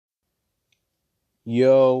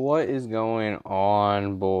Yo, what is going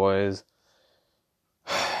on, boys?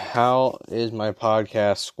 How is my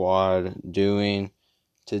podcast squad doing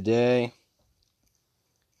today?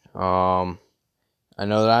 I know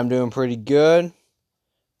that I'm doing pretty good.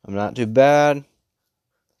 I'm not too bad.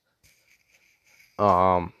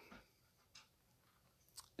 Um,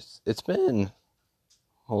 it's been,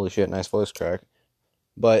 holy shit, nice voice crack.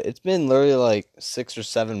 But it's been literally like 6 or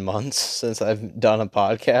 7 months since I've done a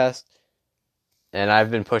podcast. And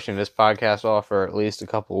I've been pushing this podcast off for at least a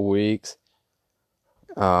couple of weeks.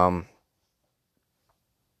 Yeah,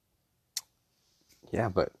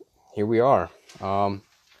 but here we are.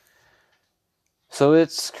 So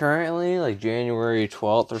it's currently like January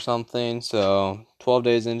 12th or something. So 12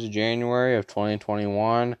 days into January of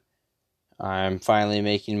 2021, I'm finally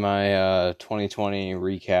making my 2020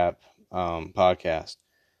 recap podcast.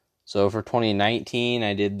 So for 2019,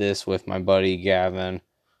 I did this with my buddy Gavin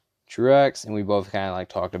Truex, and we both kind of like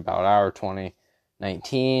talked about our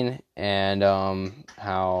 2019 and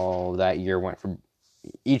how that year went for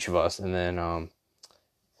each of us. And then,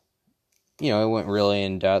 it went really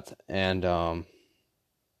in depth, and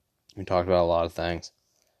we talked about a lot of things.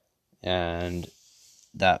 And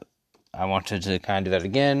that I wanted to kind of do that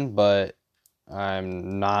again, but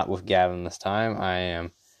I'm not with Gavin this time. I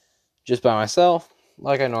am just by myself,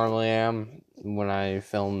 like I normally am when I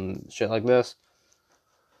film shit like this.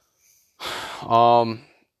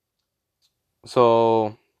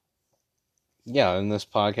 So yeah, in this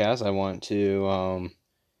podcast, I want to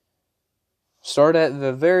start at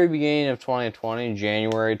the very beginning of 2020,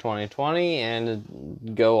 January 2020,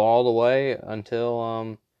 and go all the way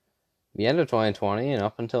until the end of 2020 and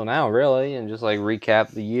up until now, really, and just like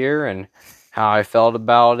recap the year and how I felt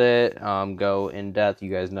about it. Go in depth.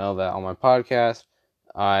 You guys know that on my podcast,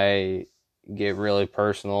 I get really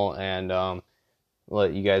personal and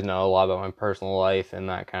let you guys know a lot about my personal life and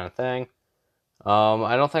that kind of thing.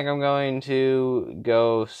 I don't think I'm going to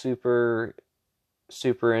go super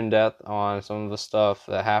in depth on some of the stuff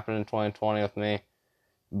that happened in 2020 with me,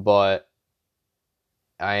 but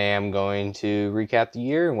I am going to recap the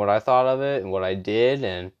year and what I thought of it and what I did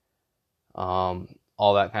and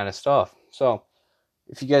all that kind of stuff. So,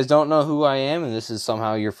 if you guys don't know who I am and this is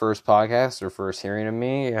somehow your first podcast or first hearing of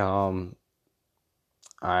me,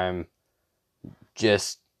 I'm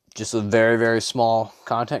just a very, very small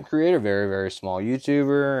content creator, very, very small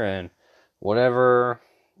YouTuber, and whatever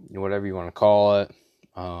you want to call it.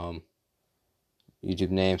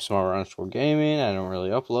 YouTube name smart_gaming. I don't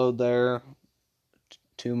really upload there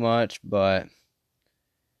too much, but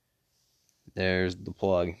there's the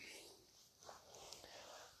plug.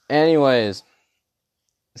 Anyways,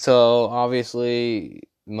 so obviously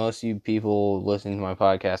most of you people listening to my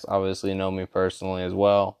podcast obviously know me personally as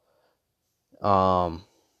well.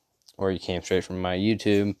 Or you came straight from my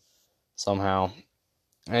YouTube somehow.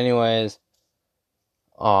 Anyways,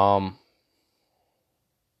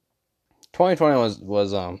 2020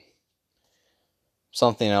 was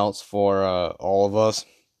something else for all of us,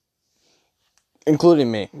 including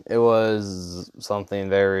me. It was something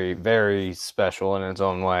very, very special in its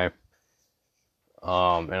own way.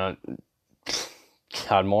 And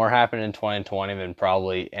God, more happened in 2020 than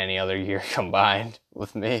probably any other year combined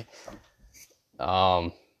with me.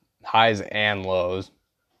 Highs and lows.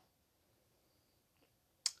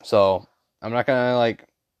 So I'm not gonna like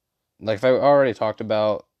if I already talked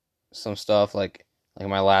about some stuff like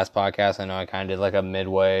my last podcast. I know I kind of did like a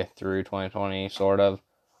midway through 2020 sort of,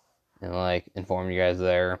 and like informed you guys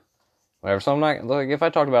there, whatever. So I'm not like if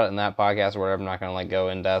I talked about it in that podcast or whatever, I'm not gonna like go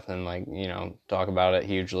in depth and like talk about it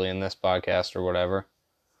hugely in this podcast or whatever.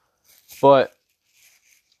 But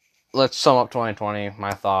let's sum up 2020,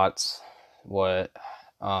 my thoughts, what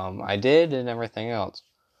I did, and everything else.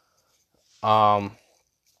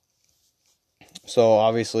 So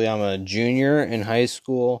obviously I'm a junior in high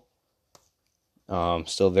school.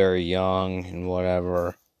 Still very young and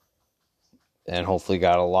whatever. And hopefully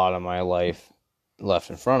got a lot of my life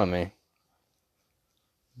left in front of me.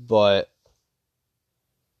 But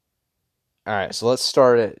alright, so let's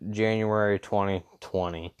start at January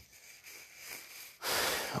 2020.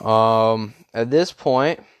 At this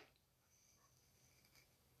point,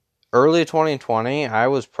 early 2020, I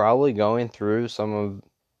was probably going through some of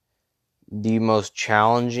the most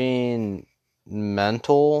challenging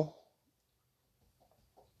mental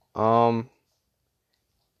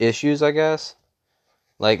issues, I guess.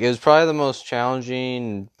 Like, it was probably the most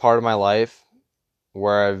challenging part of my life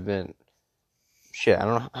where I've been. Shit, I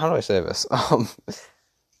don't know. How do I say this?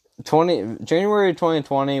 January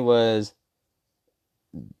 2020 was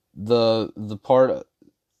the part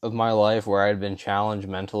of my life where I'd been challenged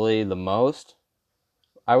mentally the most.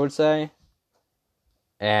 I would say.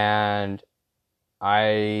 And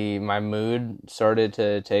my mood started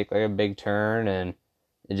to take like a big turn, and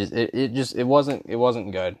it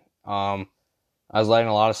wasn't good. I was letting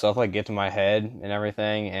a lot of stuff like get to my head and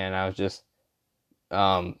everything, and I was just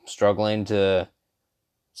struggling to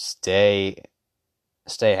stay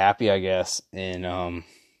happy, I guess, in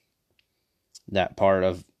that part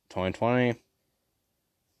of 2020.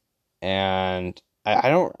 And I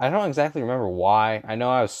don't exactly remember why. I know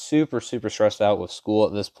I was super stressed out with school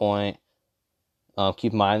at this point.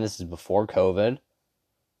 Keep in mind, this is before COVID.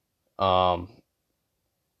 And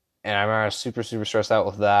I remember I was super stressed out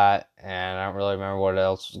with that, and I don't really remember what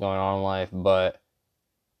else was going on in life, but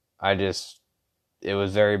it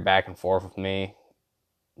was very back and forth with me.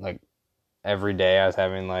 Like, every day I was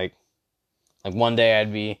having, like one day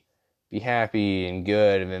I'd be happy and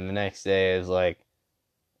good, and then the next day is like,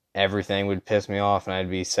 everything would piss me off, and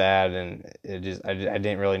I'd be sad, and I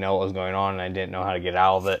didn't really know what was going on, and I didn't know how to get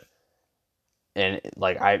out of it. And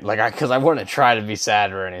because I wouldn't try to be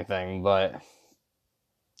sad or anything, but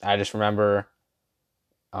I just remember,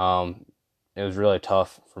 it was really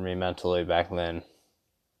tough for me mentally back then.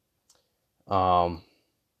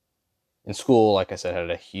 In school, like I said, had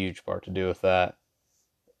a huge part to do with that.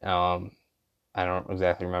 I don't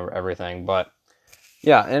exactly remember everything, but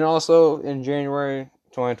yeah. And also in January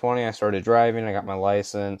 2020, I started driving. I got my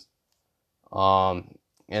license.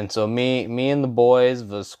 And so me and the boys,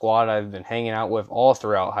 the squad I've been hanging out with all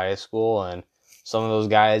throughout high school, and some of those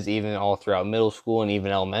guys even all throughout middle school and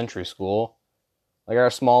even elementary school, like our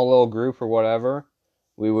small little group or whatever,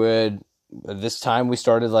 this time we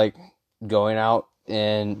started like going out,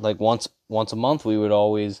 and like once a month we would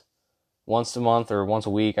always, once a month or once a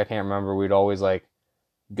week, I can't remember, we'd always like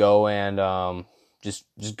go and just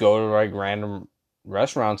go to like random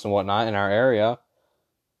restaurants and whatnot in our area,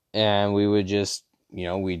 and we would just,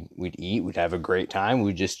 we'd eat, we'd have a great time,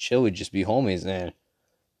 we'd just chill, we'd just be homies. And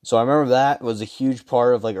so I remember that was a huge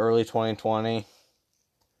part of like early 2020.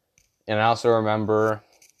 And I also remember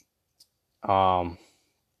I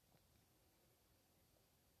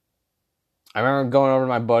remember going over to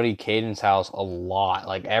my buddy Caden's house a lot.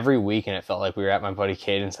 Like every weekend it felt like we were at my buddy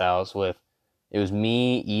Caden's house it was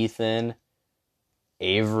me, Ethan,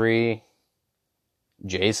 Avery,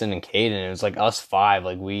 Jason, and Caden. It was like us five.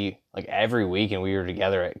 Like every weekend we were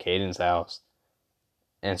together at Caden's house.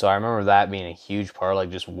 And so I remember that being a huge part of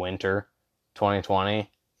like just winter 2020.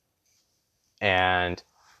 And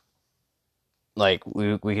like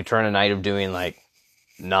we could turn a night of doing like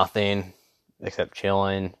nothing except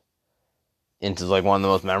chilling into like one of the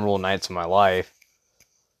most memorable nights of my life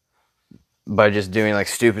by just doing like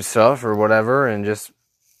stupid stuff or whatever and just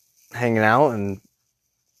hanging out and,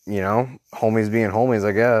 homies being homies,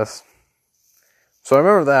 I guess. So I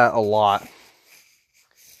remember that a lot.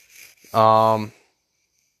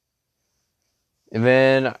 And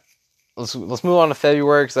then let's move on to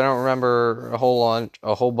February, because I don't remember a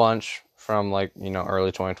whole bunch from like,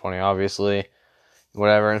 early 2020, obviously.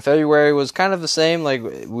 Whatever. And February was kind of the same. Like,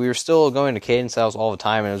 we were still going to Caden's house all the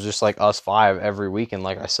time, and it was just like us five every weekend,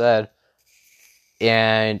 like I said.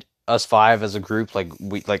 And us five as a group,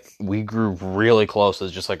 we grew really close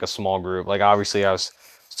as just like a small group. Like, obviously I was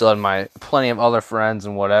still had my plenty of other friends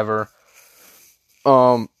and whatever.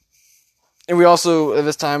 And we also, at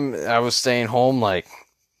this time, I was staying home like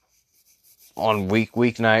on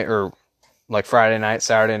weeknight or like Friday night,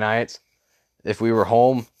 Saturday nights. If we were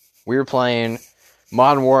home, we were playing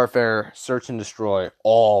Modern Warfare Search and Destroy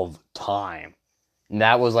all the time. And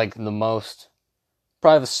that was like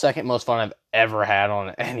probably the second most fun I've ever had on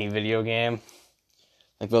any video game.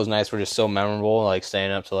 Like, those nights were just so memorable, like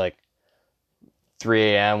staying up to like 3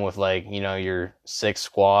 a.m. with like, your 6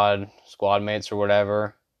 squad mates or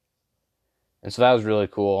whatever. And so that was really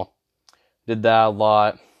cool. Did that a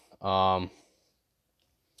lot.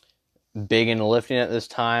 Big into lifting at this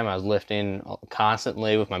time. I was lifting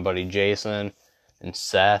constantly with my buddy Jason and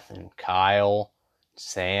Seth and Kyle,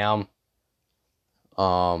 Sam.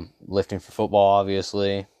 Lifting for football,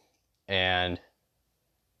 obviously. And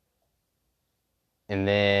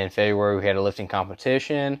then February we had a lifting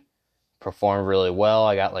competition. Performed really well.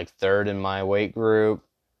 I got like third in my weight group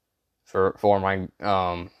for my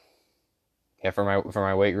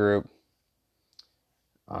weight group.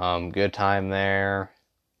 Good time there.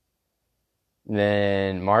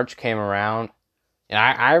 Then March came around, and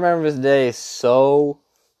I remember this day so,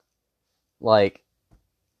 like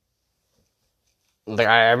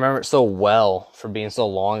I remember it so well for being so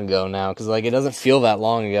long ago now, because like it doesn't feel that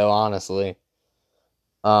long ago, honestly.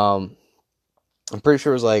 I'm pretty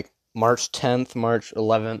sure it was like March 10th, March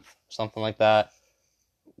 11th, something like that.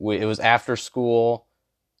 It was after school.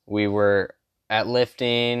 we were at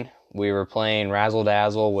lifting. We were playing Razzle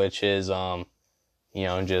Dazzle, which is,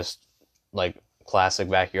 just like classic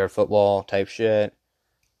backyard football type shit.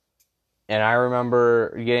 And I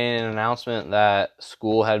remember getting an announcement that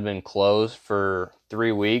school had been closed for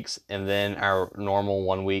 3 weeks and then our normal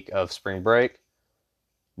 1 week of spring break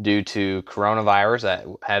due to coronavirus that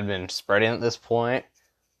had been spreading at this point,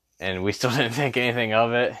 and we still didn't think anything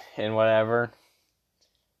of it and whatever.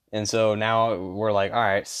 And so now we're like, all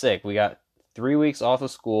right, sick. We got 3 weeks off of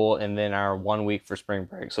school and then our 1 week for spring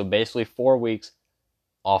break. So basically 4 weeks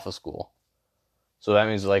off of school. So that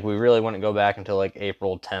means like we really wouldn't go back until like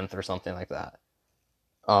April 10th or something like that.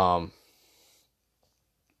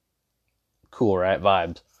 Cool, right?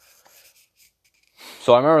 Vibes.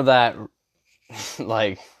 So I remember that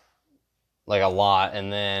like a lot,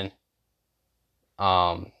 and then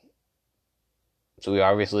so we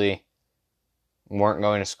obviously weren't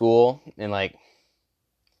going to school, and like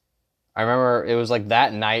I remember it was like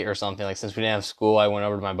that night or something, like since we didn't have school, I went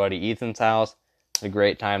over to my buddy Ethan's house, had a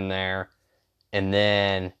great time there. And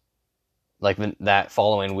then like that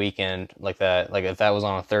following weekend, like if that was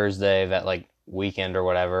on a Thursday, that like weekend or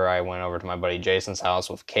whatever, I went over to my buddy Jason's house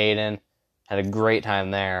with Caden, had a great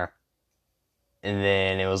time there. And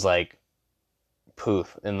then it was like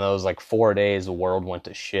poof, in those like 4 days the world went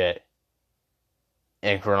to shit.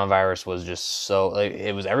 And coronavirus was just so, like,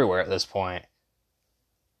 it was everywhere at this point.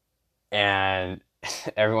 And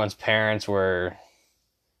everyone's parents were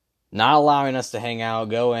not allowing us to hang out,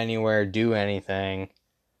 go anywhere, do anything,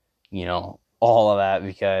 all of that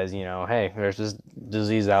because, hey, there's this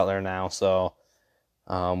disease out there now, so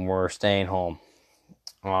we're staying home.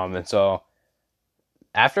 And so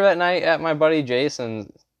after that night at my buddy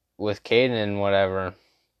Jason with Caden and whatever,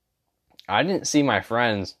 I didn't see my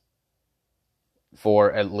friends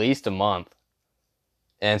for at least a month.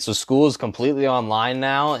 And so school is completely online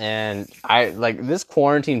now, and I like this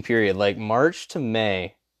quarantine period, like March to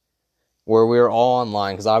May, where we were all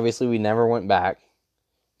online, because obviously we never went back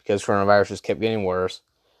because coronavirus just kept getting worse.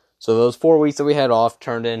 So those 4 weeks that we had off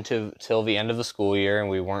turned into till the end of the school year,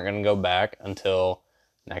 and we weren't going to go back until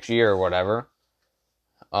next year or whatever.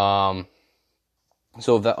 So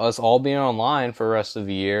that us all being online for the rest of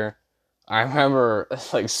the year, I remember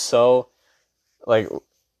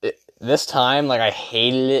this time, like I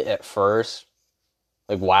hated it at first,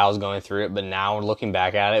 like while I was going through it, but now looking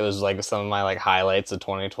back at it, it was like some of my like highlights of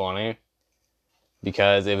 2020.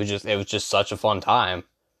 Because it was just such a fun time.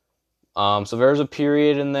 So there was a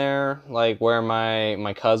period in there like where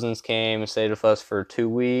my cousins came and stayed with us for 2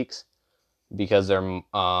 weeks because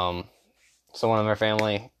someone in their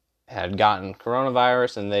family had gotten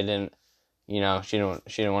coronavirus and they didn't, she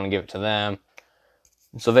didn't want to give it to them.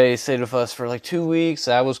 So they stayed with us for like 2 weeks.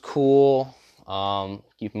 That was cool.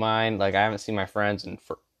 Keep in mind, like I haven't seen my friends in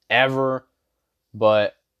forever,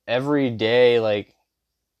 but every day, like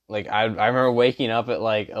I remember waking up at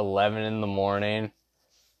like 11 in the morning,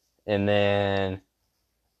 and then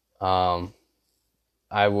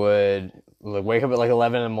I would like wake up at like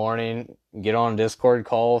 11 in the morning, get on a Discord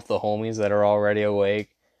call with the homies that are already awake.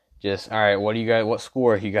 Just, all right, what school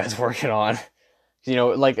are you guys working on?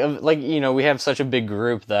 We have such a big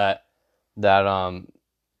group that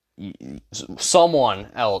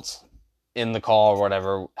someone else in the call or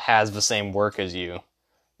whatever has the same work as you.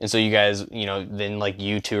 And so you guys, then like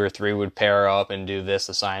you 2 or 3 would pair up and do this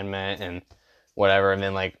assignment and whatever. And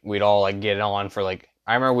then like we'd all like get on for like,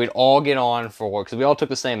 I remember we'd all get on for work because we all took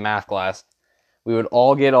the same math class. We would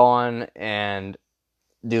all get on and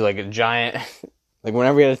do like a giant, like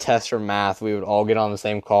whenever we had a test for math, we would all get on the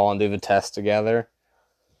same call and do the test together.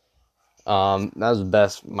 That was the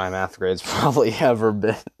best my math grades probably ever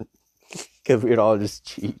been because we'd all just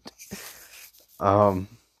cheat.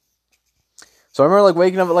 So I remember like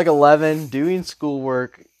waking up at like 11, doing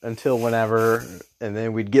schoolwork until whenever, and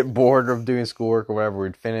then we'd get bored of doing schoolwork or whatever,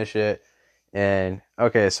 we'd finish it, and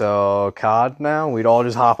okay, so COD now, we'd all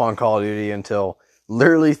just hop on Call of Duty until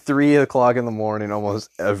literally 3 o'clock in the morning almost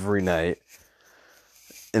every night.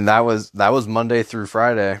 And that was Monday through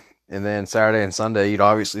Friday, and then Saturday and Sunday, you'd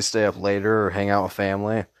obviously stay up later or hang out with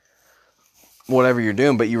family, whatever you're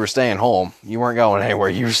doing, but you were staying home. You weren't going anywhere.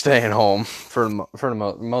 You were staying home for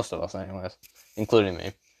most of us anyways, including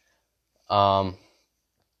me. But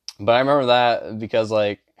I remember that because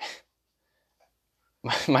like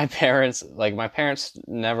my parents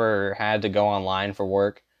never had to go online for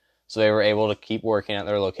work, so they were able to keep working at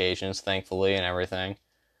their locations, thankfully, and everything.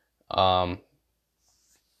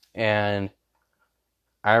 And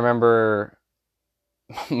I remember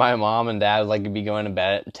my mom and dad would like be going to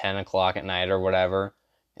bed at 10 o'clock at night or whatever,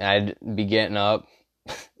 and I'd be getting up,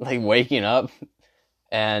 like waking up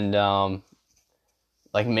and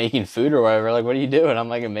like making food or whatever. Like, what are you doing? I'm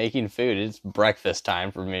like, I'm making food. It's breakfast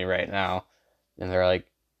time for me right now. And they're like,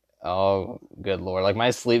 oh, good Lord. Like,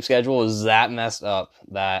 my sleep schedule was that messed up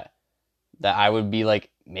that I would be like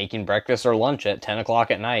making breakfast or lunch at 10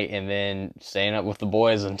 o'clock at night and then staying up with the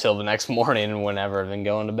boys until the next morning and whenever, and then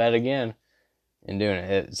going to bed again and doing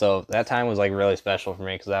it. So that time was like really special for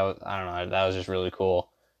me because I don't know, that was just really cool.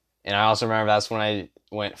 And I also remember that's when I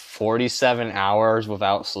went 47 hours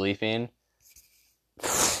without sleeping.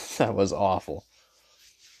 That was awful.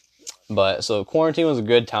 But so quarantine was a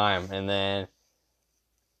good time, and then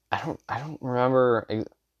I don't remember.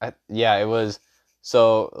 Yeah, it was.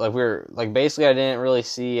 So like we were like basically I didn't really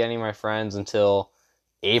see any of my friends until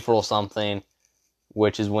April something,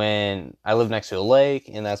 which is when I live next to a lake,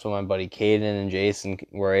 and that's when my buddy Caden and Jason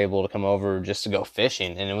were able to come over just to go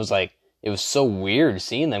fishing, and it was like it was so weird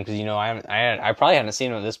seeing them because I probably hadn't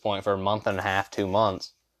seen them at this point for a month and a half, 2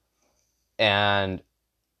 months, and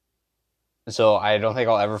so I don't think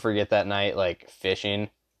I'll ever forget that night like fishing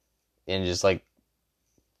and just like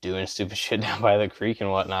doing stupid shit down by the creek and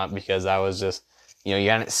whatnot because I was just you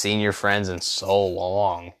hadn't seen your friends in so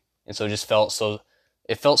long, and so it just felt so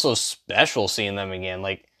special seeing them again.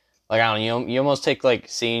 Like I don't know, you almost take like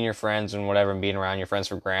seeing your friends and whatever and being around your friends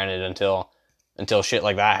for granted until shit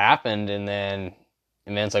like that happened, and then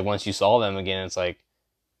it's like once you saw them again, it's like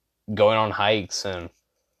going on hikes and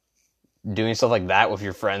doing stuff like that with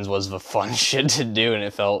your friends was the fun shit to do, and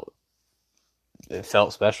it felt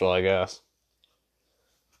special, I guess.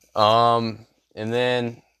 And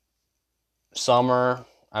then summer,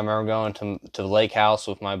 I remember going to the lake house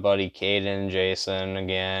with my buddy Caden and Jason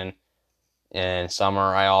again. And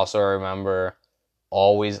summer, I also remember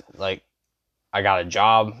always like I got a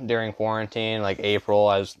job during quarantine. Like April,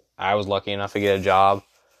 I was lucky enough to get a job,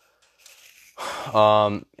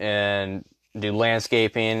 and do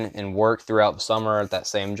landscaping and work throughout the summer at that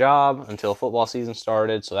same job until football season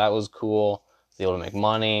started. So that was cool. I was able to make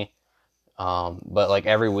money. But like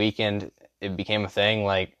every weekend, it became a thing.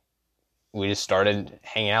 Like we just started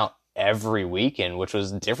hanging out every weekend, which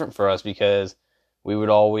was different for us because we would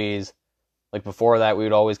always, like before that, we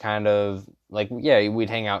would always kind of like, yeah, we'd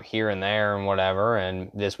hang out here and there and whatever.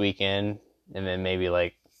 And this weekend, and then maybe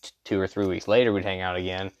like 2 or 3 weeks later, we'd hang out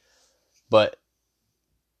again. But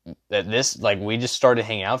we just started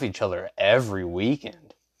hanging out with each other every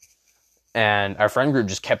weekend. And our friend group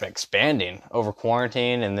just kept expanding over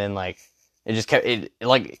quarantine, and then like it just kept it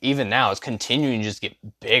like even now it's continuing to just get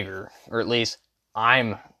bigger, or at least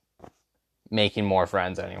I'm making more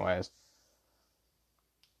friends anyways.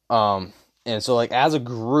 And so like as a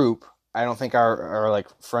group, I don't think our like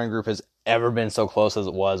friend group has ever been so close as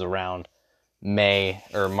it was around May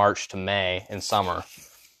or March to May in summer.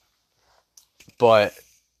 But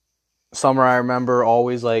summer, I remember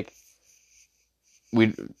always like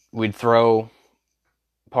we'd throw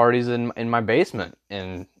parties in my basement,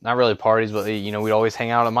 and not really parties, but we'd always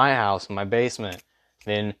hang out at my house in my basement.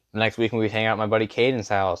 Then the next weekend we'd hang out at my buddy Caden's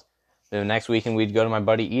house. Then the next weekend we'd go to my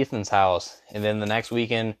buddy Ethan's house, and then the next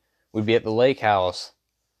weekend we'd be at the lake house,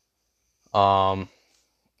 and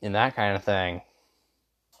that kind of thing.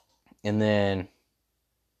 And then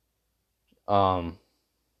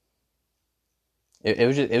it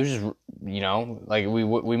was just like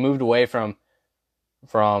we moved away from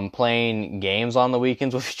playing games on the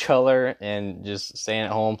weekends with each other and just staying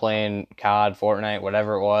at home playing COD, Fortnite,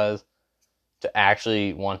 whatever it was, to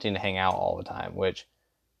actually wanting to hang out all the time, which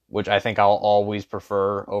I think I'll always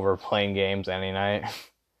prefer over playing games any night.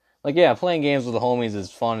 Like, yeah, playing games with the homies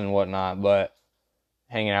is fun and whatnot, but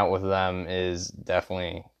hanging out with them is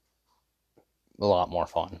definitely a lot more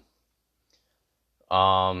fun.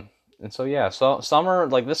 And so yeah, so summer,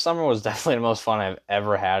 like this summer was definitely the most fun I've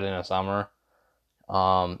ever had in a summer.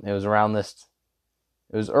 It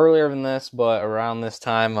was earlier than this, but around this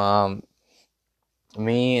time,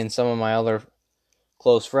 me and some of my other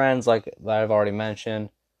close friends, like that I've already mentioned,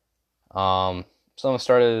 some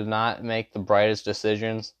started to not make the brightest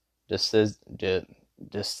decisions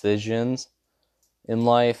in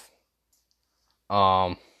life.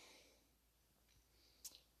 And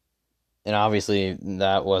obviously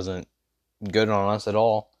that wasn't good on us at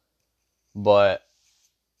all, but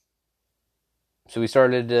so we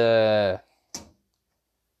started to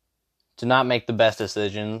not make the best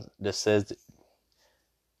decisions. We started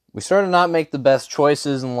to not make the best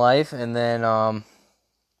choices in life, and then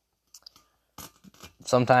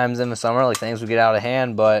sometimes in the summer, like things would get out of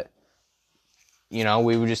hand, but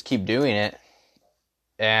we would just keep doing it,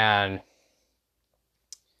 and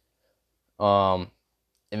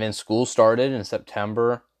then school started in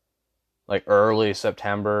September, like early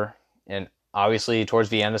September, and obviously towards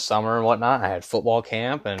the end of summer and whatnot, I had football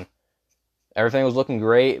camp and everything was looking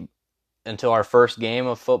great until our first game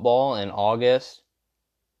of football in August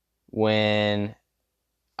when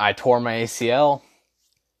I tore my ACL.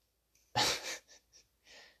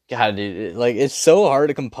 God, dude, like, it's so hard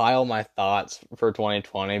to compile my thoughts for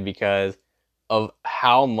 2020 because of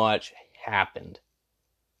how much happened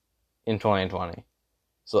in 2020.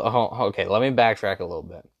 So, okay, let me backtrack a little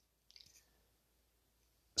bit.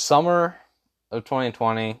 Summer of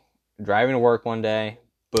 2020, driving to work one day,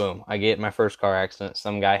 boom, I get in my first car accident.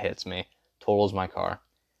 Some guy hits me, totals my car.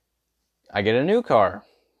 I get a new car,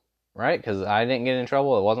 right? Because I didn't get in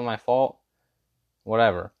trouble. It wasn't my fault.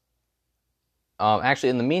 Whatever. Actually,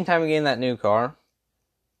 in the meantime of getting that new car,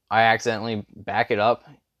 I accidentally back up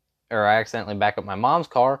my mom's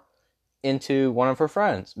car into one of her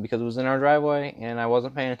friends because it was in our driveway and I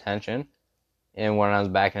wasn't paying attention. And when I was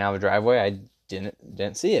backing out of the driveway, I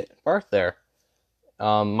didn't see it parked there.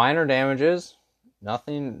 Minor damages,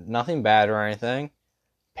 nothing bad or anything.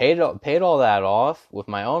 Paid all that off with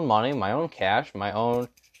my own money, my own cash, my own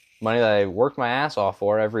money that I worked my ass off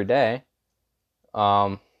for every day.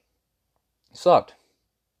 Sucked.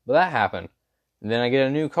 But that happened. And then I get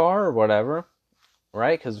a new car or whatever,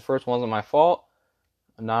 right? Because the first one wasn't my fault.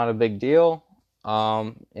 Not a big deal.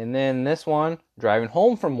 And then this one, driving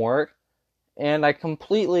home from work, and I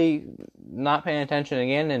completely not paying attention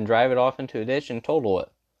again and drive it off into a ditch and total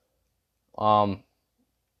it.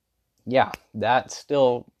 Yeah, that's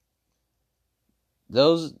still,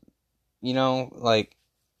 those, like,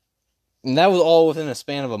 and that was all within a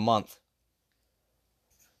span of a month.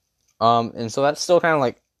 And so that still kind of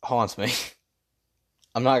like haunts me.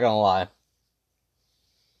 I'm not gonna lie.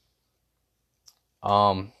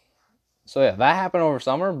 So yeah, that happened over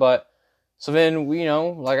summer, but so then we,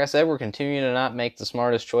 like I said, we're continuing to not make the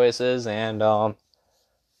smartest choices and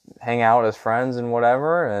hang out as friends and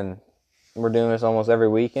whatever, and we're doing this almost every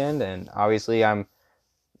weekend, and obviously I'm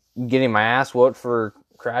getting my ass whooped for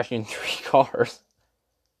crashing 3 cars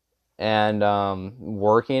and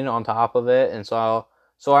working on top of it. And so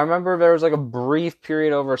I remember there was like a brief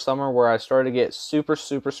period over summer where I started to get super,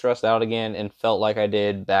 super stressed out again and felt like I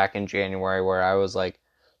did back in January, where I was like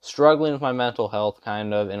struggling with my mental health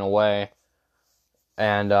kind of in a way.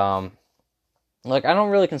 And like, I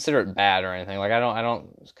don't really consider it bad or anything. Like, I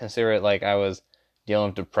don't consider it like I was dealing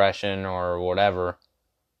with depression or whatever.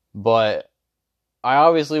 But I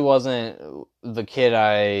obviously wasn't the kid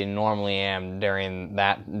I normally am during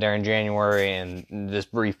January and this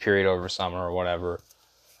brief period over summer or whatever.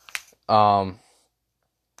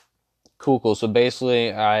 Cool. So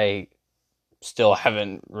basically, I still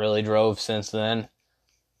haven't really drove since then.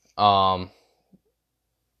 And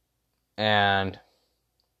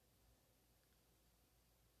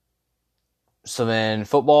so then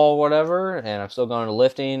football, whatever, and I'm still going to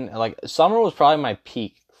lifting. Like, summer was probably my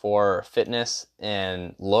peak for fitness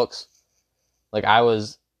and looks. Like, I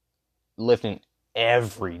was lifting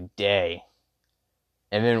every day.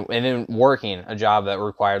 And then working a job that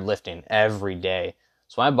required lifting every day.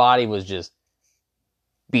 So my body was just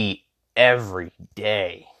beat every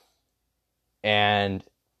day. And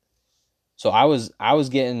so I was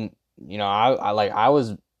getting, I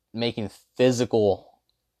was making physical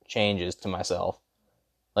changes to myself,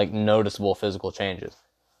 like noticeable physical changes.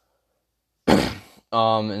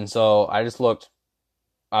 And so I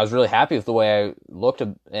was really happy with the way I looked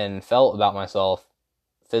and felt about myself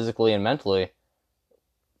physically and mentally,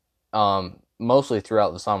 mostly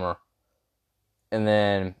throughout the summer. And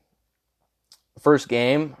then first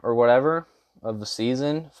game or whatever of the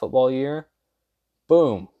season, football year,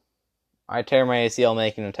 boom, I tear my ACL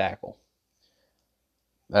making a tackle.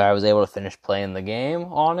 I was able to finish playing the game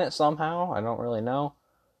on it somehow. I don't really know.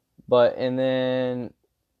 And then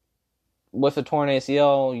with a torn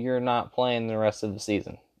ACL, you're not playing the rest of the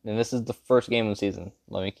season. And this is the first game of the season,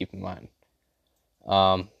 let me keep in mind.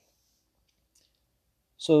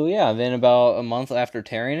 So yeah, then about a month after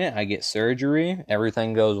tearing it, I get surgery.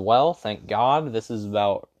 Everything goes well, thank God. This is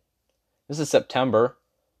September.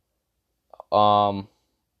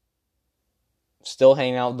 Still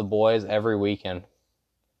hanging out with the boys every weekend.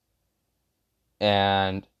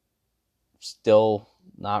 And still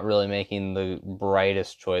not really making the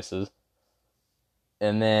brightest choices.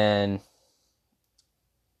 And then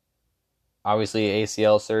obviously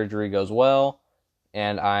ACL surgery goes well,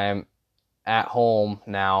 and I'm at home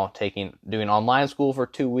now doing online school for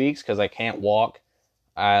 2 weeks because I can't walk.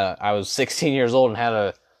 I was 16 years old and had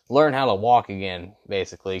to learn how to walk again,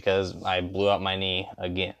 basically, because I blew up my knee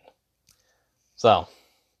again. So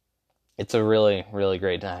it's a really, really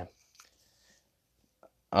great time.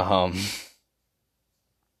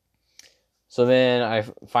 So then I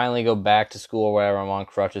finally go back to school or whatever. I'm on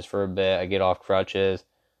crutches for a bit. I get off crutches.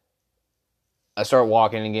 I start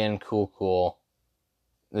walking again. Cool.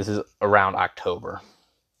 This is around October.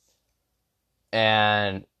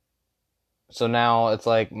 And so now it's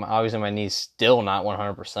like, obviously my knee's still not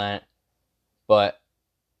 100%, but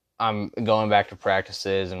I'm going back to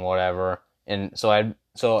practices and whatever. And so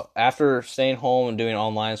after staying home and doing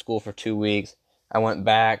online school for 2 weeks, I went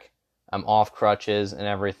back. I'm off crutches and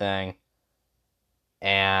everything.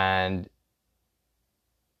 And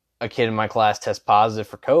a kid in my class tests positive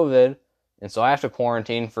for COVID. And so I have to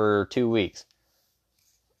quarantine for 2 weeks.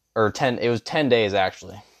 It was 10 days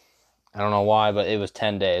actually. I don't know why, but it was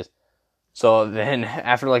 10 days. So then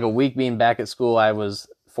after like a week being back at school, I was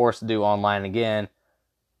forced to do online again.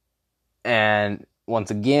 And once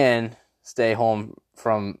again, stay home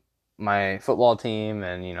from my football team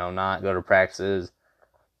and, not go to practices,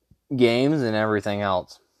 games, and everything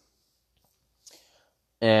else.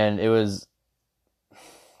 And it was,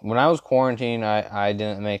 when I was quarantined, I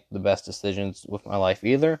didn't make the best decisions with my life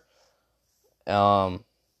either.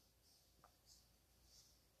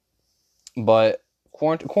 But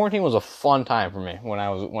quarantine was a fun time for me when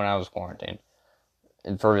I was quarantined,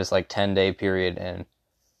 and for this like 10-day period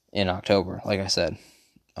in October, like I said.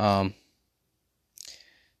 And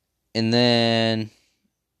then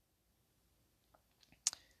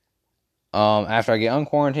after I get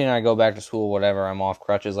unquarantined, I go back to school, whatever. I'm off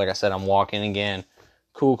crutches, like I said. I'm walking again.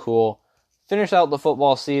 Cool. Finish out the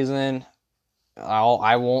football season.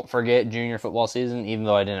 I won't forget junior football season, even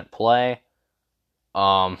though I didn't play.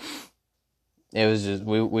 It was just,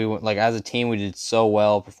 we went, like, as a team, we did so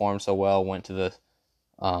well, performed so well, went to the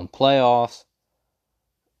playoffs,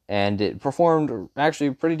 and it performed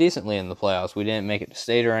actually pretty decently in the playoffs. We didn't make it to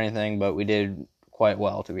state or anything, but we did quite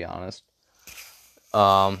well, to be honest.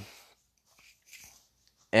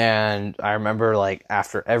 And I remember, like,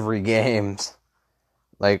 after every games,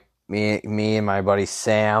 like, me and my buddy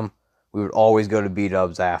Sam, we would always go to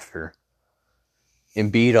B-Dubs after. And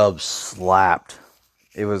B-Dubs slapped.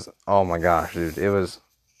 It was, oh my gosh, dude. It was,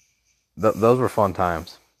 those were fun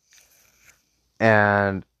times.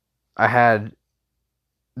 And I had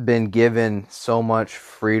been given so much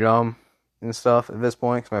freedom and stuff at this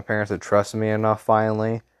point because my parents had trusted me enough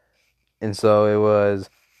finally. And so it was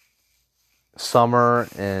summer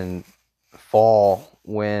and fall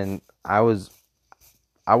when I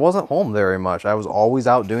wasn't home very much. I was always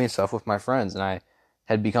out doing stuff with my friends, and I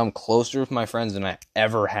had become closer with my friends than I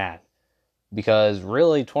ever had. Because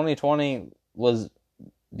really, 2020 was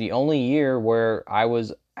the only year where I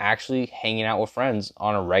was actually hanging out with friends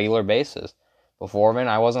on a regular basis. Before then,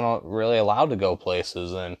 I wasn't really allowed to go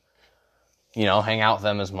places and, hang out with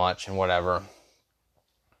them as much and whatever.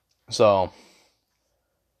 So,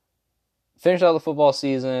 finished out the football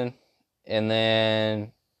season, and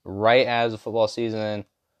then right as the football season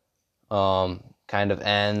kind of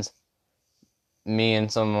ends, me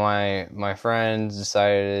and some of my friends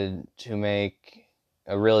decided to make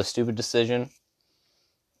a really stupid decision,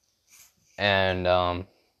 and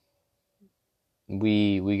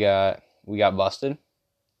we got busted.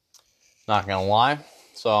 Not gonna lie,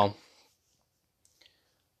 so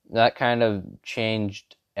that kind of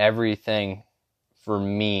changed everything for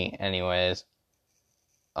me, anyways.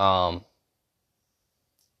 Because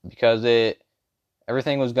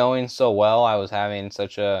everything was going so well. I was having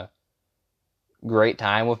such a great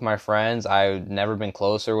time with my friends. I've never been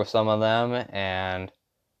closer with some of them, and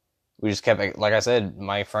we just kept, like I said,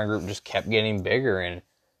 my friend group just kept getting bigger, and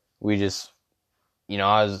we just,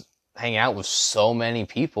 I was hanging out with so many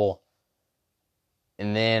people,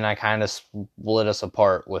 and then I kind of split us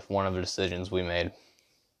apart with one of the decisions we made.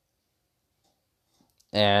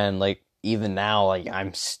 And, like, even now, like,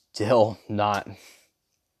 I'm still not,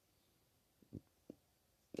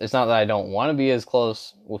 it's not that I don't want to be as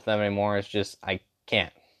close with them anymore, it's just I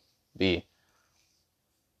can't be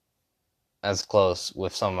as close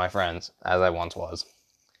with some of my friends as I once was.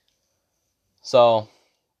 So,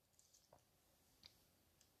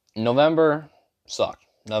 November sucked.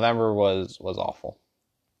 November was awful.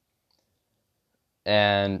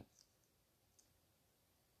 And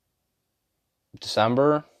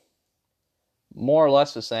December, more or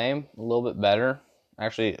less the same, a little bit better.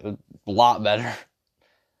 Actually, a lot better.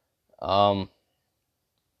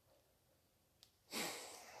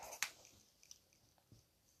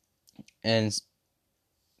 And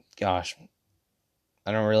gosh,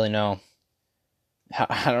 I don't really know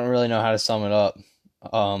how to sum it up.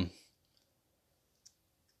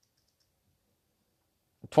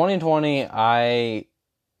 2020, I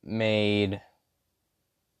made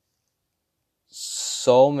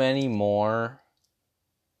so many more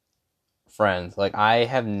friends. Like, I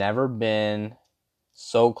have never been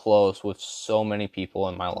so close with so many people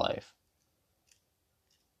in my life.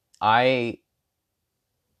 I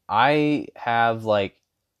have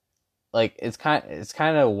it's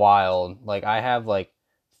kind of wild. Like, I have like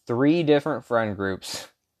 3 different friend groups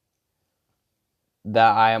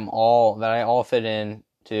that I all fit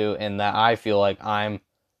into, and that I feel like I'm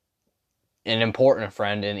an important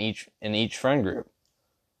friend in each friend group.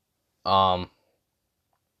 Um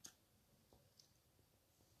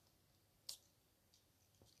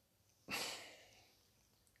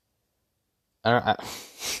I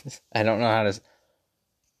I don't know how to.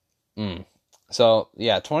 So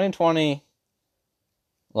yeah, 2020.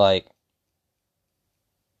 Like,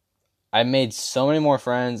 I made so many more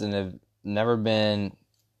friends and have never been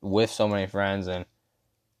with so many friends and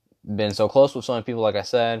been so close with so many people, like I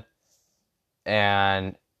said.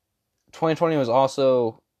 And 2020 was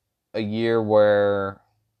also a year where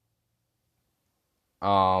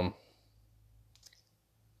um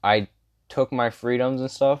I took my freedoms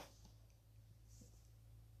and stuff.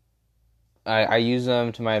 I use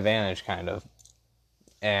them to my advantage, kind of.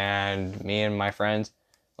 And me and my friends,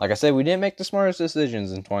 like I said, we didn't make the smartest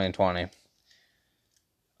decisions in 2020.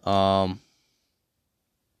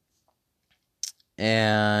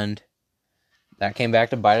 And that came back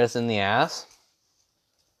to bite us in the ass.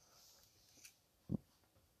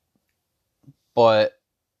 But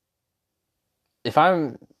if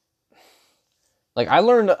I'm like, I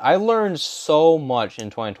learned so much in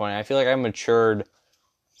 2020. I feel like I matured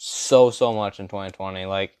so much in 2020.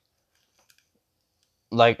 Like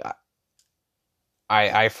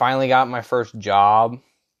I finally got my first job.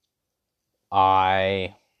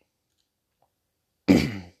 I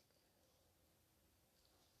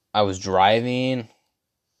I was driving.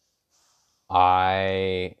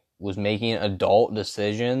 I was making adult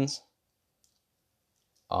decisions.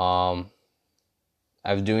 I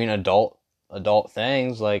was doing adult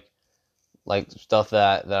things, like stuff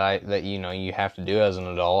that you have to do as an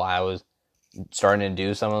adult. I was starting to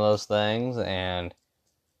do some of those things, and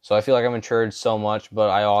so I feel like I matured so much. But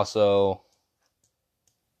I also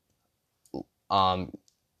um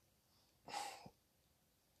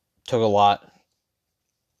took a lot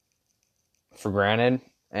for granted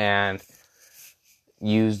and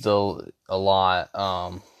used a lot.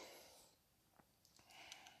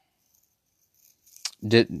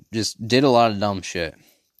 Did a lot of dumb shit,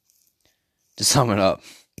 to sum it up.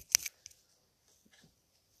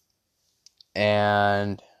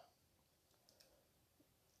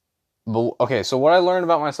 But okay, so what I learned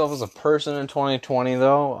about myself as a person in 2020,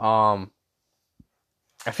 though,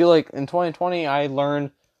 I feel like in 2020 I learned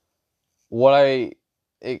what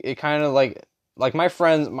it kind of like my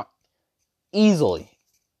friends, easily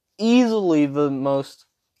the most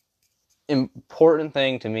important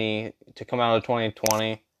thing to me to come out of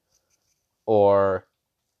 2020, or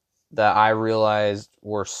that I realized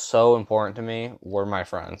were so important to me, were my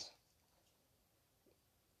friends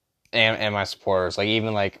and my supporters. Like,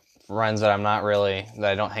 even like friends that I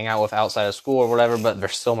don't hang out with outside of school or whatever, but they're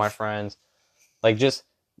still my friends. Like, just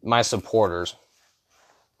my supporters.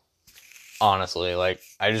 Honestly, like,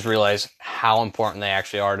 I just realized how important they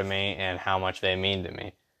actually are to me and how much they mean to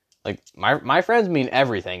me. Like, my friends mean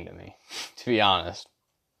everything to me, to be honest.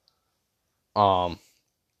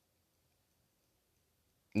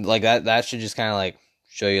 Like, that should just kind of like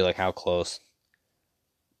show you like how close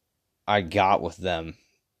I got with them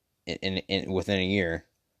in within a year.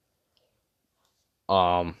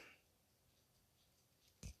 Um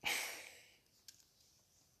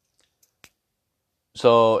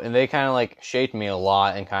so, and they kind of like shaped me a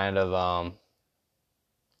lot, and kind of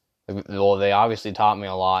well, they obviously taught me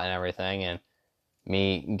a lot and everything, and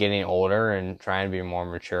me getting older and trying to be more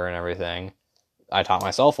mature and everything, I taught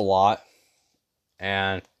myself a lot.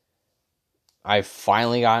 And I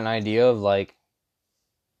finally got an idea of like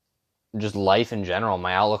just life in general.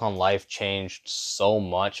 My outlook on life changed so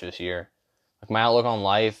much this year. Like, my outlook on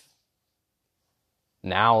life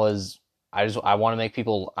now is, I want to make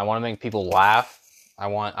people laugh. I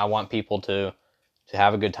want people to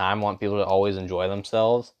have a good time. I want people to always enjoy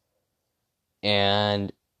themselves.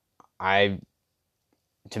 And I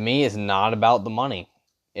to me, it's not about the money.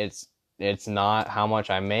 It's not how much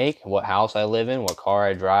I make, what house I live in, what car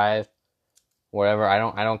I drive, whatever. I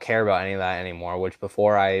don't care about any of that anymore, which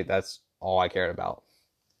before that's all I cared about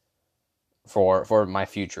for my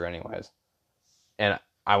future anyways. And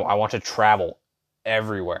I want to travel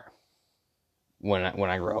everywhere when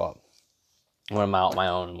I grow up, when I'm out on my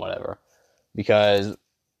own and whatever. Because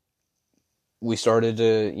we started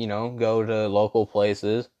to, go to local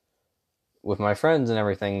places with my friends and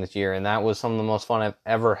everything this year, and that was some of the most fun I've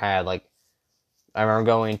ever had. Like, I remember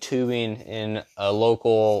going tubing in a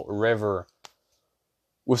local river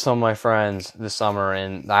with some of my friends this summer,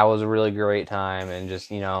 and that was a really great time. And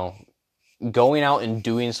just, going out and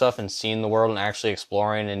doing stuff and seeing the world and actually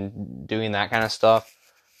exploring and doing that kind of stuff,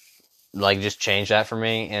 like, just changed that for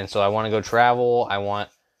me. And so I want to go travel. I want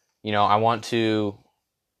to,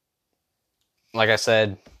 like I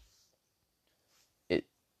said,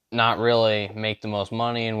 not really make the most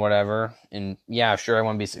money and whatever. And yeah, sure, I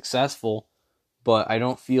want to be successful, but I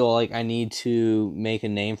don't feel like I need to make a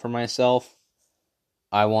name for myself.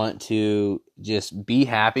 I want to just be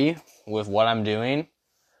happy with what I'm doing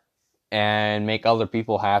and make other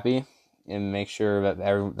people happy and make sure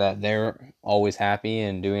that they're always happy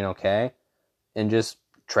and doing okay, and just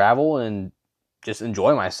travel and just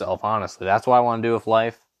enjoy myself, honestly. That's what I want to do with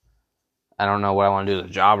life. I don't know what I want to do as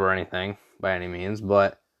a job or anything by any means,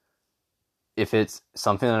 but if it's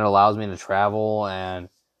something that allows me to travel and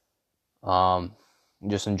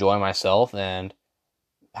just enjoy myself and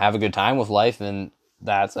have a good time with life, then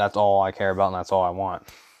that's all I care about, and that's all I want.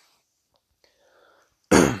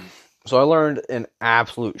 So I learned an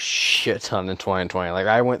absolute shit ton in 2020. Like,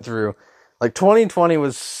 I went through, 2020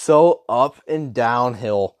 was so up and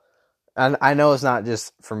downhill. And I know it's not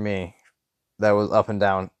just for me that was up and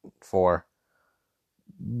down for,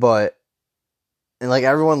 but, and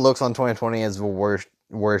everyone looks on 2020 as the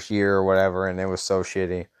worst year or whatever, and it was so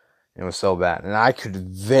shitty. It was so bad. And I could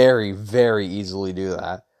very, very easily do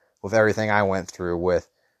that with everything I went through, with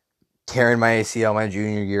tearing my ACL my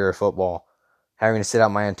junior year of football, having to sit out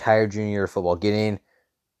my entire junior year of football, getting,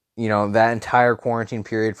 that entire quarantine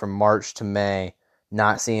period from March to May,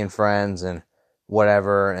 not seeing friends and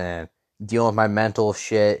whatever, and dealing with my mental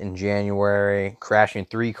shit in January, crashing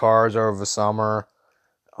 3 cars over the summer.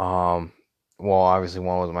 Well, obviously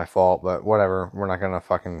one was my fault, but whatever. We're not gonna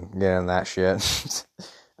fucking get in that shit.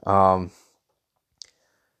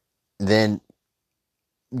 Then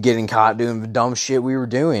getting caught doing the dumb shit we were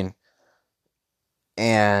doing,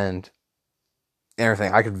 and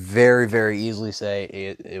everything. I could very, very easily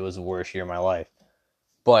say it was the worst year of my life.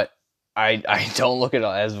 But I don't look at it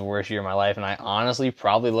as the worst year of my life, and I honestly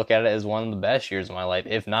probably look at it as one of the best years of my life,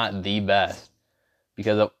 if not the best,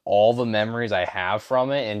 because of all the memories I have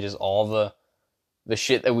from it and just all the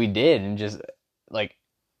shit that we did, and just,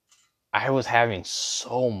 I was having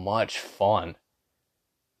so much fun.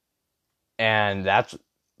 And that's,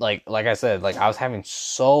 like I said, I was having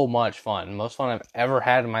so much fun. Most fun I've ever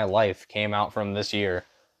had in my life came out from this year,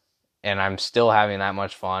 and I'm still having that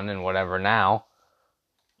much fun and whatever now.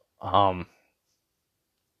 Like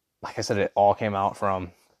I said, it all came out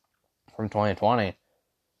from 2020.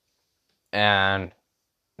 And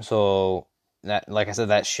so that, like I said,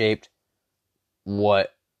 that shaped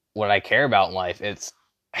what I care about in life. It's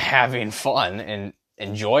having fun and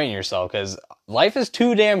enjoying yourself, because life is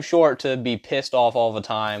too damn short to be pissed off all the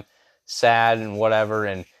time, sad and whatever,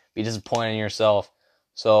 and be disappointed in yourself.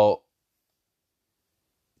 So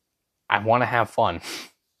I want to have fun.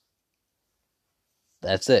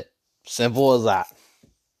 That's it. Simple as that.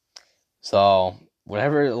 So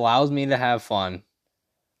whatever allows me to have fun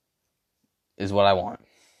is what I want.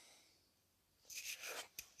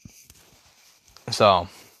 So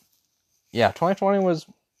yeah, 2020 was,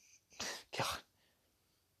 God,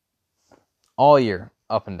 all year,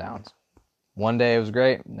 up and downs. One day it was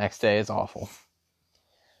great, next day it's awful.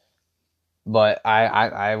 But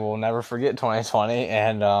I will never forget 2020,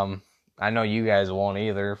 and I know you guys won't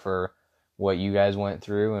either, for what you guys went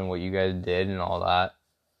through and what you guys did and all that.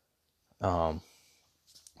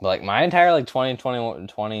 But my entire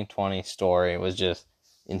 2020 story was just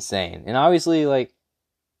insane. And obviously,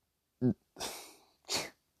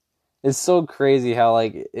 it's so crazy how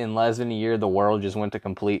in less than a year the world just went to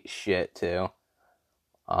complete shit too.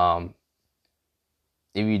 If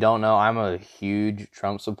you don't know, I'm a huge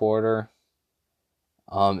Trump supporter.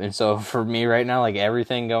 And so for me right now,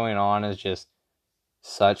 everything going on is just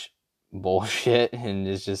such bullshit, and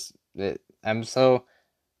it's just, if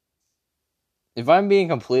I'm being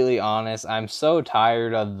completely honest, I'm so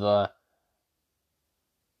tired of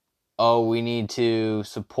we need to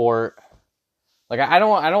support, I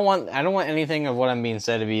don't want anything of what I'm being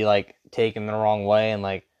said to be taken the wrong way,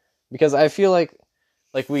 and because I feel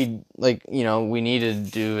we need to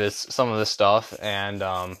do some of this stuff, and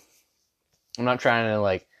I'm not trying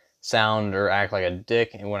to sound or act like a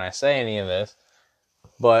dick when I say any of this,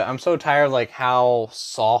 but I'm so tired of how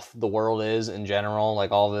soft the world is in general,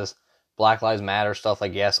 all this Black Lives Matter stuff.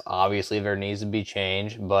 Yes, obviously there needs to be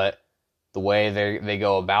change, but the way they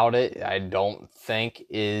go about it, I don't think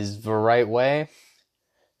is the right way.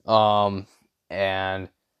 And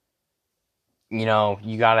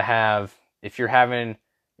you gotta have if you're having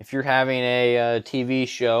a TV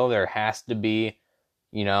show, there has to be,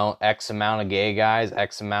 X amount of gay guys,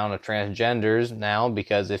 X amount of transgenders now,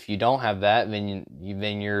 because if you don't have that,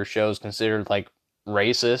 then your show's considered like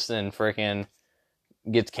racist and freaking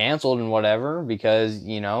gets canceled and whatever, because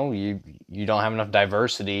you don't have enough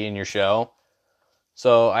diversity in your show.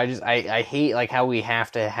 So I hate like how we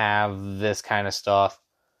have to have this kind of stuff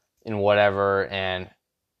and whatever, and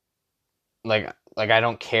like I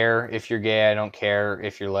don't care if you're gay, I don't care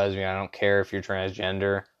if you're lesbian, I don't care if you're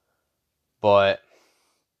transgender, but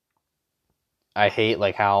I hate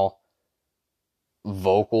like how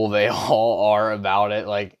vocal they all are about it.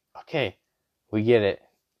 Like, okay, we get it.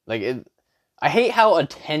 I hate how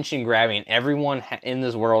attention grabbing everyone in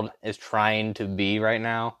this world is trying to be right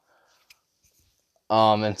now.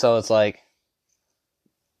 And so it's like,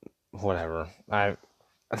 whatever. I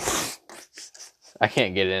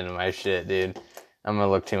can't get into my shit, dude. I'm gonna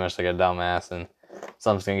look too much like a dumbass, and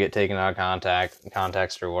something's gonna get taken out of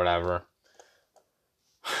context or whatever.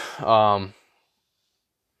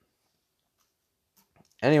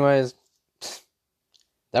 Anyways,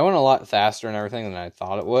 that went a lot faster and everything than I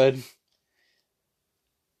thought it would.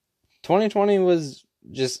 2020 was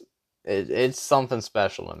just, it's something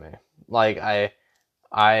special to me. Like,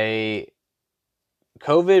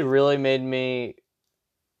 COVID really made me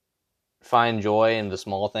find joy in the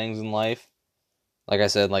small things in life. Like I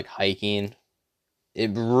said, like hiking.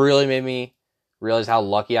 It really made me realize how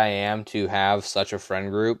lucky I am to have such a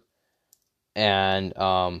friend group and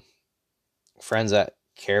friends that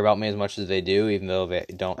care about me as much as they do, even though they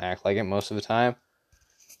don't act like it most of the time.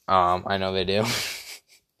 I know they do.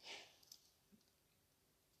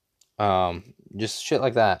 Just shit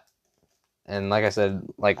like that. And like I said,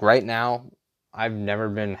 like right now, I've never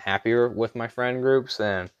been happier with my friend groups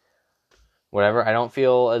and whatever. I don't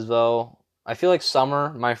feel as though, I feel like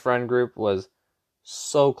summer, my friend group was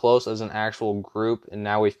so close as an actual group, and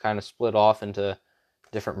now we've kind of split off into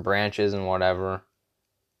different branches and whatever.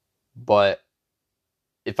 But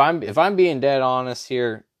if I'm being dead honest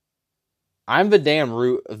here, I'm the damn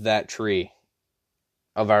root of that tree,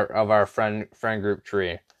 of our friend group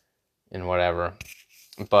tree, and whatever.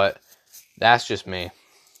 But that's just me.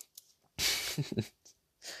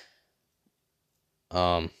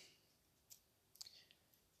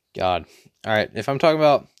 God. All right. If I'm talking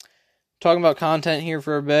about content here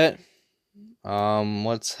for a bit,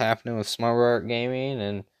 what's happening with Smart Gaming,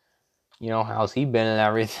 and how's he been and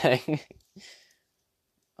everything?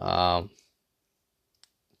 I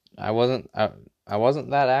wasn't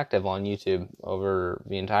that active on YouTube over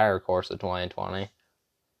the entire course of 2020.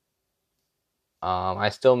 I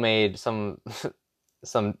still made some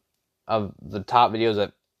of the top videos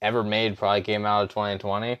I've ever made probably came out of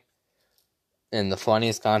 2020. And the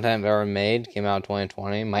funniest content I've ever made came out in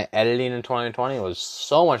 2020. My editing in 2020 was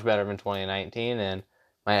so much better than 2019, and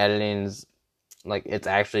my editing's like, it's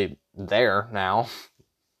actually there now.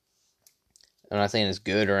 I'm not saying it's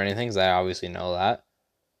good or anything, because I obviously know that.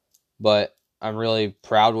 But I'm really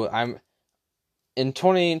proud in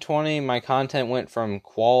 2020, my content went from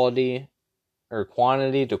quantity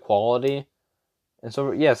to quality. And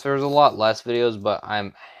so, yes, there's a lot less videos, but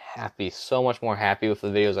I'm happy, so much more happy with the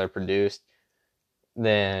videos I produced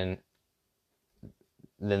than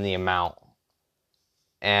the amount.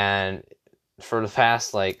 And for the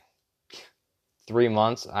past 3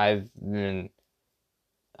 months, I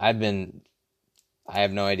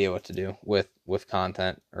have no idea what to do with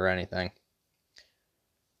content or anything.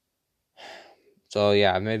 So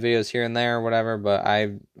yeah, I've made videos here and there or whatever, but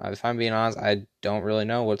if I'm being honest, I don't really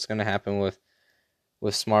know what's going to happen with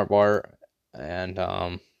SmartBart and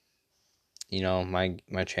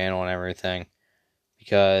my channel and everything.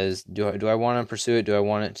 Because do I want to pursue it? Do I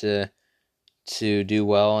want it to do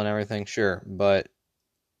well and everything? Sure, but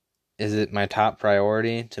is it my top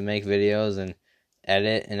priority to make videos and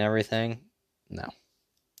edit and everything? No.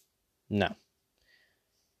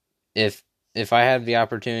 If I had the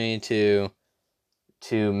opportunity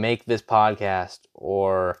to make this podcast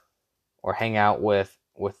or hang out with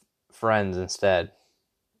friends instead,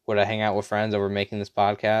 would I hang out with friends over making this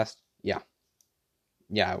podcast? Yeah,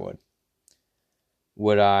 I would.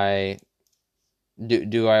 Would I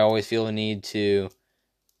do I always feel the need to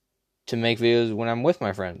make videos when I'm with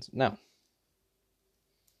my friends? No.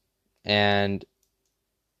 And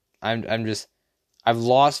I've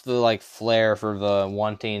lost the flair for the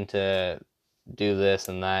wanting to do this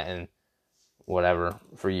and that and whatever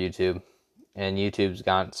for YouTube. And YouTube's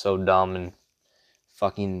gotten so dumb and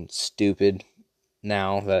fucking stupid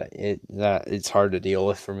now that it's hard to deal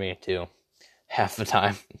with for me too, half the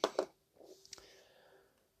time.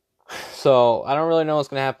 So, I don't really know what's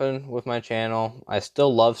going to happen with my channel. I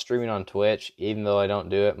still love streaming on Twitch, even though I don't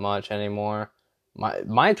do it much anymore.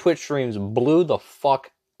 My Twitch streams blew the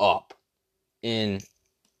fuck up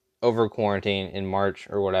over quarantine in March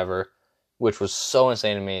or whatever, which was so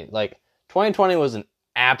insane to me. Like, 2020 was an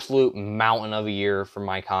absolute mountain of a year for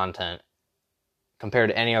my content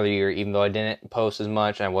compared to any other year, even though I didn't post as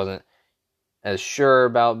much. I wasn't as sure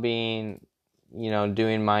about doing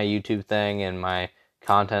my YouTube thing and my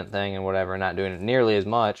content thing and whatever, not doing it nearly as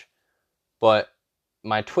much. But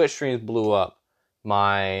my Twitch streams blew up.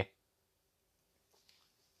 My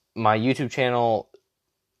YouTube channel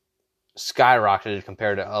skyrocketed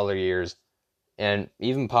compared to other years. And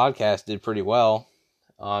even podcasts did pretty well,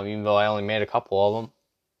 even though I only made a couple of them.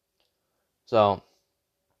 So,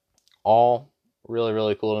 all really,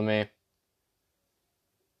 really cool to me.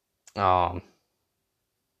 Yeah.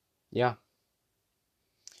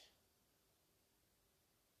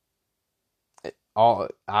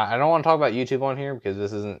 I don't want to talk about YouTube on here because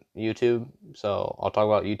this isn't YouTube, so I'll talk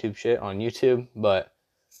about YouTube shit on YouTube, but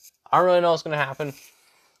I don't really know what's going to happen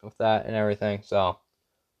with that and everything, so,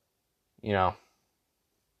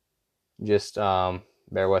 just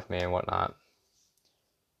bear with me and whatnot.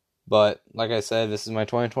 But, like I said, this is my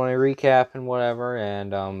 2020 recap and whatever,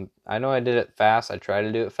 and I know I did it fast. I tried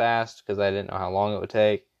to do it fast because I didn't know how long it would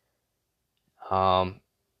take. I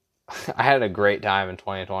had a great time in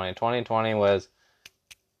 2020. 2020 was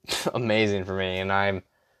amazing for me, and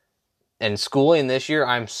schooling this year,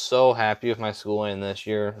 I'm so happy with my schooling this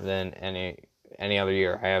year than any other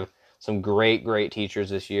year. I have some great teachers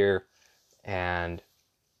this year, and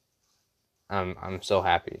I'm so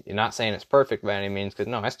happy. You're not saying it's perfect by any means, because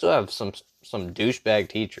no, I still have some douchebag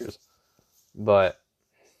teachers, but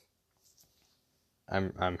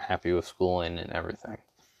I'm happy with schooling and everything.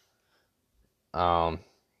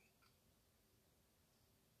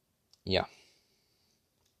 Yeah.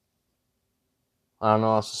 I don't know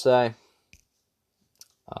what else to say.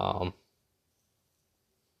 I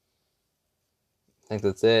think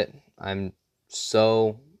that's it. I'm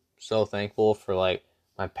so thankful for, like,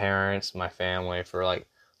 my parents, my family, for, like,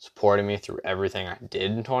 supporting me through everything I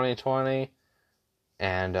did in 2020.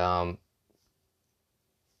 And,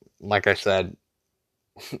 like I said,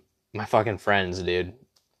 my fucking friends, dude.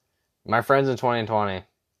 My friends in 2020.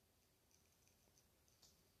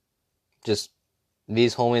 Just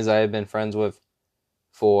these homies I have been friends with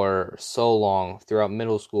for so long, throughout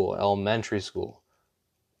middle school, elementary school,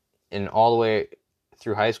 and all the way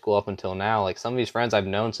through high school up until now. Like, some of these friends I've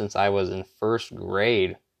known since I was in first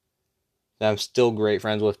grade, that I'm still great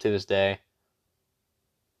friends with to this day.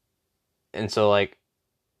 And so, like,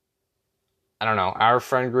 I don't know, our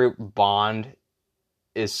friend group bond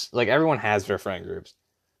is, like, everyone has their friend groups,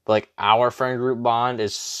 but, like, our friend group bond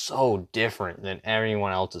is so different than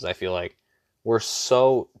anyone else's. I feel like we're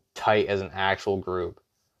so tight as an actual group,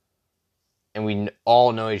 and we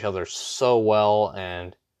all know each other so well,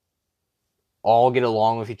 and all get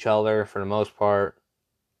along with each other for the most part.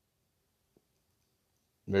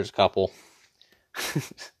 There's a couple.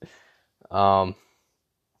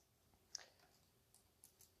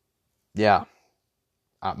 Yeah.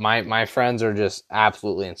 My friends are just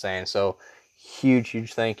absolutely insane. So,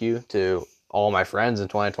 huge thank you to all my friends in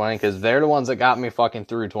 2020, because they're the ones that got me fucking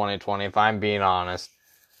through 2020, if I'm being honest,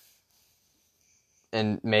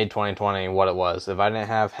 and made 2020 what it was. If I didn't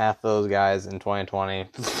have half those guys in 2020,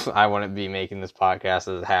 I wouldn't be making this podcast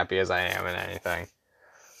as happy as I am in anything.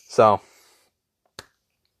 So,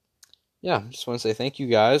 yeah, just want to say thank you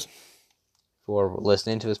guys for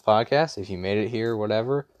listening to this podcast. If you made it here,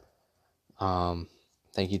 whatever.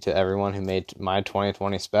 Thank you to everyone who made my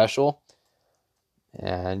 2020 special.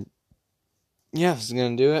 And yeah, this is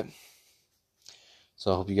going to do it.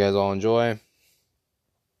 So I hope you guys all enjoy.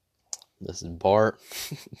 This is Bart.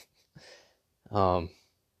 Yeah,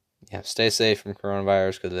 stay safe from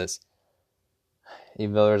coronavirus, because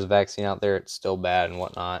even though there's a vaccine out there, it's still bad and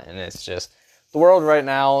whatnot. And it's just, the world right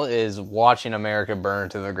now is watching America burn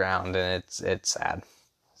to the ground, and it's sad.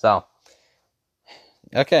 So,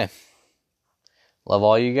 okay. Love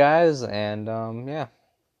all you guys, and yeah,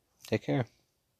 take care.